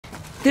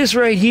This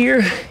right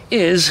here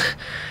is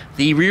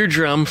the rear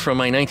drum from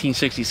my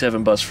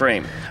 1967 bus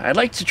frame. I'd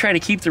like to try to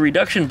keep the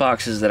reduction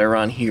boxes that are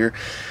on here,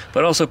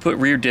 but also put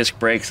rear disc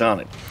brakes on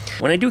it.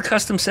 When I do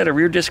custom set of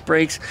rear disc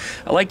brakes,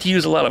 I like to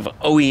use a lot of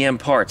OEM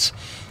parts.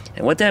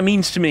 And what that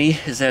means to me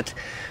is that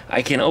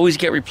I can always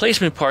get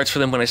replacement parts for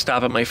them when I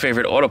stop at my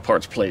favorite auto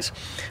parts place.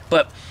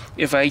 But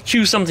if I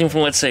choose something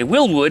from, let's say,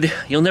 Willwood,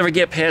 you'll never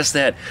get past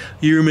that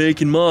year, make,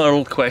 and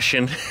model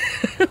question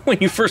when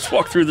you first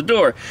walk through the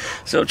door.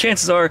 So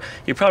chances are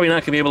you're probably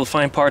not going to be able to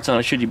find parts on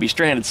it should you be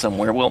stranded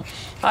somewhere. Well,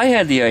 I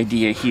had the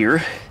idea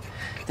here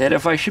that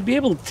if I should be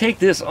able to take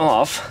this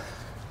off,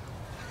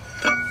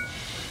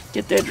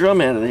 get that drum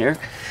out of there,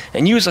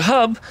 and use a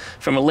hub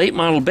from a late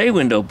model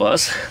BayWindow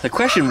bus, the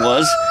question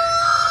was,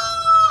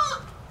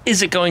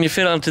 is it going to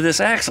fit onto this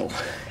axle?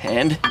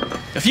 And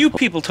a few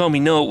people told me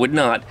no, it would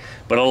not,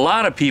 but a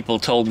lot of people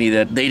told me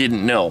that they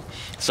didn't know.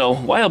 So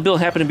while Bill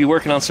happened to be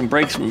working on some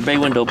brakes from a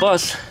BayWindow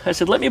bus, I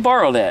said, let me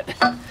borrow that.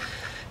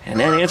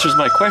 And that answers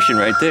my question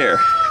right there.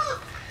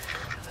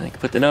 I can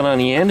put the nut on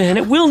the end, and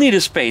it will need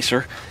a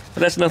spacer,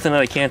 but that's nothing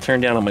that I can't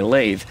turn down on my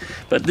lathe.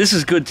 But this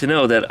is good to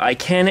know that I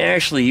can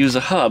actually use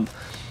a hub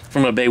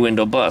from a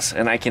BayWindow bus,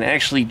 and I can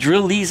actually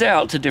drill these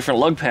out to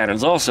different lug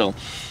patterns also.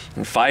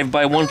 And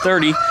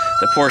 5x130,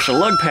 the Porsche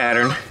lug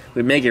pattern,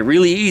 would make it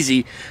really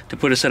easy to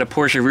put a set of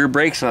Porsche rear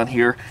brakes on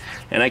here,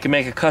 and I can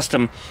make a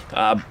custom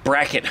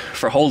bracket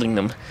for holding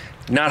them.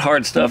 Not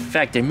hard stuff. In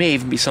fact, there may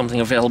even be something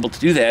available to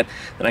do that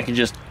I can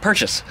just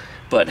purchase.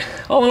 But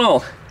all in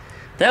all,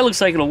 that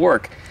looks like it'll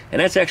work,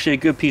 and that's actually a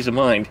good peace of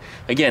mind.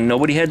 Again,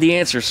 nobody had the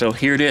answer, so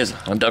here it is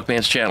on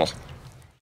Duckman's channel.